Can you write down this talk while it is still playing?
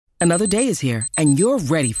Another day is here, and you're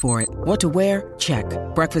ready for it. What to wear? Check.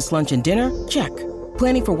 Breakfast, lunch, and dinner? Check.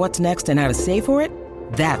 Planning for what's next and how to save for it?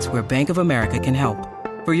 That's where Bank of America can help.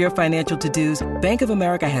 For your financial to-dos, Bank of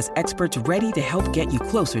America has experts ready to help get you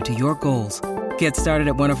closer to your goals. Get started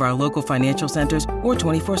at one of our local financial centers or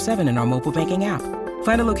 24/7 in our mobile banking app.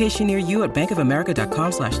 Find a location near you at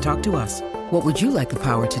bankofamerica.com/talktous. What would you like the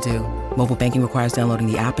power to do? Mobile banking requires downloading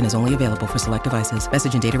the app and is only available for select devices.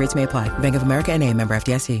 Message and data rates may apply. Bank of America N.A., member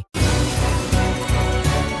FDIC.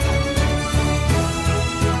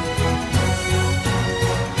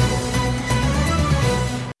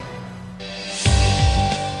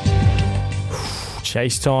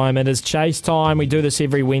 Chase time. It is chase time. We do this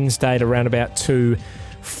every Wednesday at around about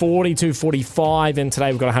 2:40, 2:45, and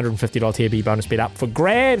today we've got a $150 TAB bonus bet up for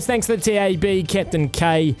grabs. Thanks to the TAB, Captain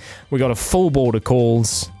K. We got a full board of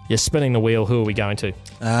calls. You're spinning the wheel. Who are we going to?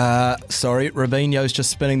 Sorry, Robinho's just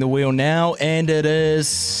spinning the wheel now, and it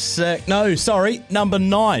is number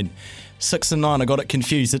 9. 6 and 9. I got it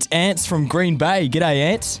confused. It's Ants from Green Bay. G'day,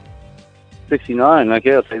 Ants. 69.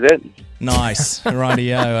 Okay, I'll take that. Nice.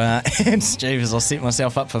 Rightio. Ants, jeez, I'll set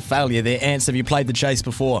myself up for failure there. Ants, have you played the chase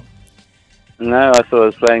before? No, I thought I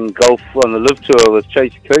was playing golf on the Live Tour with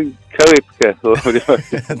Chase Koepka or whatever.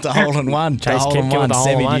 The hole-in-one. Chase Koepka with the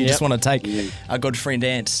Sammy, hole-in-one, you just yep. want to take our good friend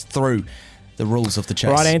Ants through the rules of the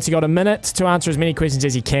chase. Right, Ants, you got a minute to answer as many questions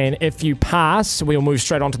as you can. If you pass, we'll move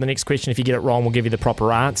straight on to the next question. If you get it wrong, we'll give you the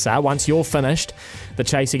proper answer. Once you're finished, the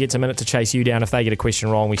chaser gets a minute to chase you down. If they get a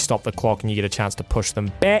question wrong, we stop the clock and you get a chance to push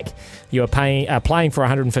them back. You are playing for a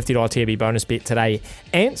 $150 TAB bonus bet today,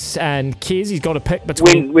 Ants, and Kez, he's got to pick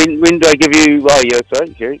between... When do I give you... Oh, yeah, sorry.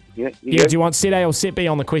 Jerry. Yeah, do you want set A or set B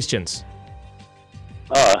on the questions?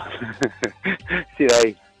 Oh, set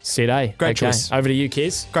A. Set A. Great choice. Over to you,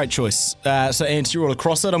 Kez. Great choice. So, Ants, you're all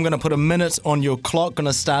across it. I'm going to put a minute on your clock. Going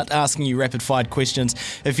to start asking you rapid-fire questions.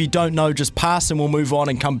 If you don't know, just pass and we'll move on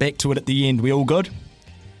and come back to it at the end. We all good?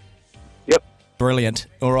 Yep. Brilliant.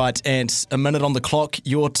 All right, Ants, a minute on the clock.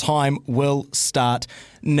 Your time will start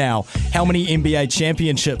now. How many NBA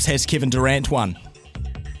championships has Kevin Durant won?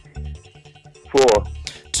 4.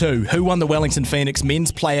 2. Who won the Wellington Phoenix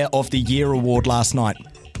Men's Player of the Year award last night?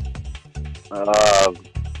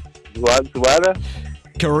 Zawada?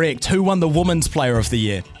 Correct. Who won the Women's Player of the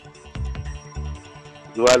Year?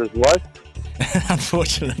 Zawada's wife?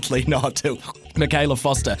 Unfortunately not. Michaela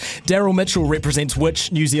Foster. Daryl Mitchell represents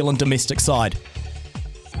which New Zealand domestic side?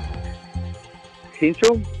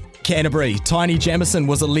 Central? Canterbury. Tiny Jamison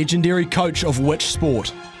was a legendary coach of which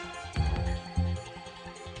sport?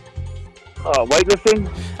 Weightlifting?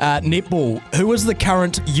 Netball. Who is the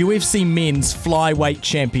current UFC men's flyweight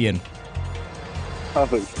champion? Oh,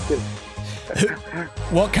 shit.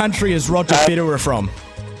 What country is Roger Federer from?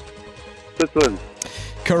 Switzerland.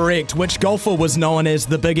 Correct. Which golfer was known as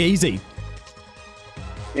the Big Easy?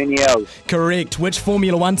 NEL. Correct. Which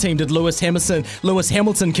Formula One team did Lewis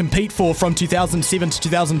Hamilton compete for from 2007 to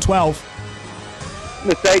 2012?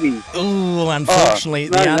 Mercedes. Oh, unfortunately,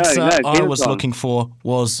 the answer I was on. looking for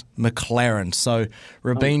was McLaren. So,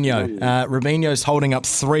 Robinho's holding up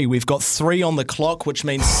 3. We've got 3 on the clock, which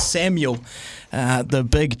means Samuel, the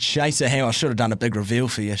big chaser. Hang on, I should have done a big reveal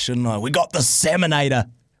for you, shouldn't I? We got the Salmonator.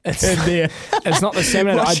 It's in there. It's not the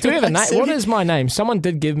Salmonator. I do have a name. say? What is my name? Someone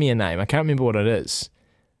did give me a name. I can't remember what it is.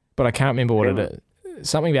 But I can't remember what it is.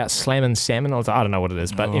 Something about slamming salmon. I don't know what it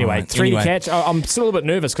is. But anyway, 3 to catch. I'm still a little bit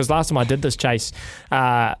nervous because last time I did this chase,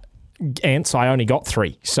 Ants, I only got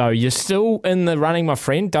 3. So you're still in the running, my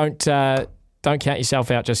friend. Don't count yourself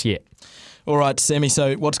out just yet. All right, Sammy.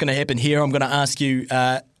 So what's going to happen here? I'm going to ask you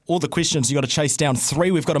all the questions. You got to chase down 3.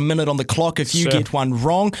 We've got a minute on the clock. If you get one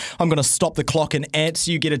wrong, I'm going to stop the clock, and Ants,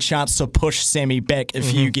 you get a chance to push Sammy back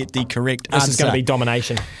if you get the correct answer. This is going to be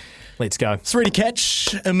domination. Let's go. 3 to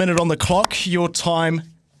catch, a minute on the clock. Your time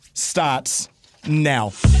starts now.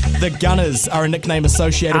 The Gunners are a nickname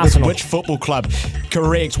associated Arsenal. with which football club?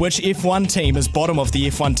 Correct. Which F1 team is bottom of the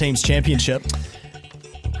F1 Teams Championship?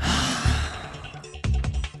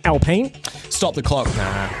 Alpine? Stop the clock.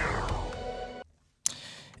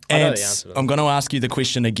 And I'm going to ask you the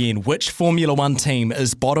question again. Which Formula One team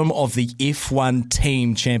is bottom of the F1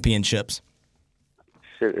 Team Championships?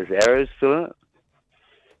 Shit, is Arrows still in it?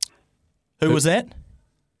 Who was that?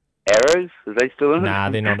 Arrows? Are they still in it? Nah,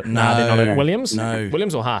 they're not. They're not. Williams? No.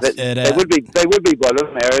 Williams or Haas? They would be bottom.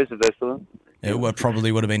 Arrows if they're still in. It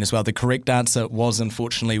probably would have been as well. The correct answer was,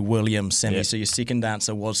 unfortunately, Williams, Sammy. Yep. So your second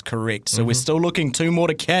answer was correct. So we're still looking 2 more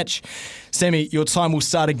to catch. Sammy, your time will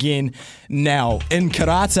start again now. In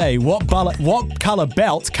karate, what colour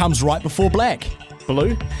belt comes right before black?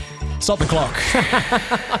 Blue? Stop the clock.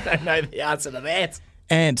 I don't know the answer to that.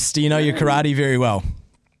 Ants, do you know your karate very well?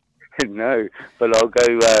 No, but I'll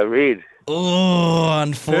go red. Oh,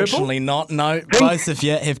 unfortunately not. No, both of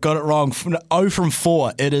you have got it wrong. 0 from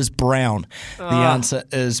 4. It is brown. The answer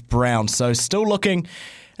is brown. So still looking.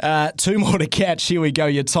 2 more to catch. Here we go.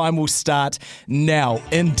 Your time will start now.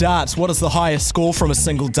 In darts, what is the highest score from a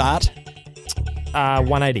single dart?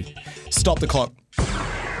 180. Stop the clock.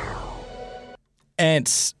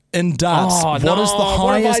 Ants, in darts, Oh, what no. is the What have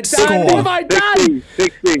I highest done? score? What have I done?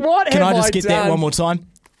 60. What Can have I just get done? that one more time?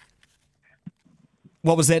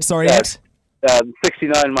 What was that? Sorry, Ants?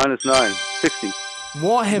 69 minus 9. 60.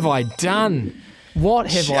 What have I done?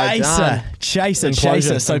 What have I done? Chaser.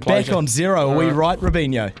 Implosion, So back implosion. on 0. Are we right,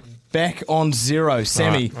 Robinho? Back on 0.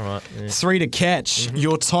 Sammy, All right, yeah. 3 to catch.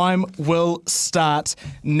 Your time will start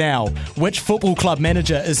now. Which football club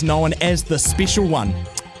manager is known as the special one?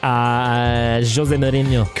 Jose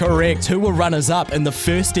Mourinho. Correct. Who were runners-up in the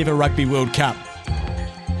first ever Rugby World Cup?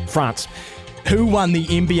 France. Who won the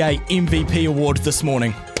NBA MVP award this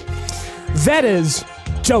morning? That is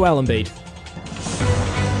Joel Embiid.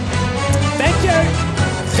 Thank you.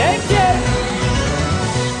 Thank you.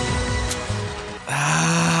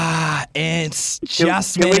 Ants Can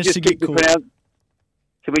just we managed just to get check the caught.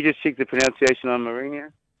 Can we just check the pronunciation on Mourinho?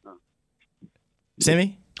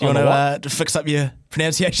 Sammy, you On want the to fix up your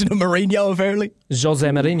pronunciation of Mourinho, apparently? Jose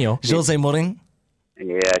Mourinho. Jose Mourinho.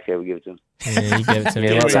 Yeah, okay, we'll give it to him. Yeah, you gave it to me.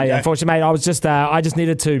 There we So, go. unfortunately, mate, I just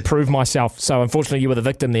needed to prove myself. So, unfortunately, you were the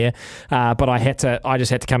victim there. But I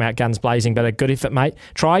just had to come out guns blazing. But a good effort, mate.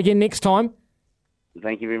 Try again next time.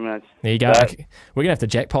 Thank you very much. There you go. Bye. Okay. We're gonna have to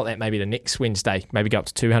jackpot that maybe the next Wednesday. Maybe go up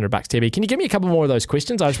to $200, Tebby. Can you give me a couple more of those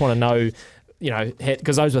questions? I just want to know,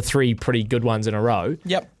 because those were 3 pretty good ones in a row.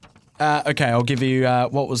 Yep. Okay, I'll give you,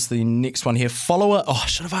 what was the next one here? Follower. Oh, I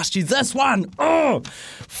should have asked you this one. Oh!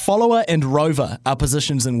 Follower and rover are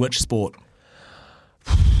positions in which sport?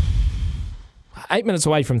 8 minutes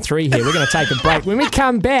away from 3 here. We're going to take a break. When we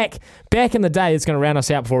come back in the day, it's going to round us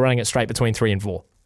out before running it straight between 3 and 4.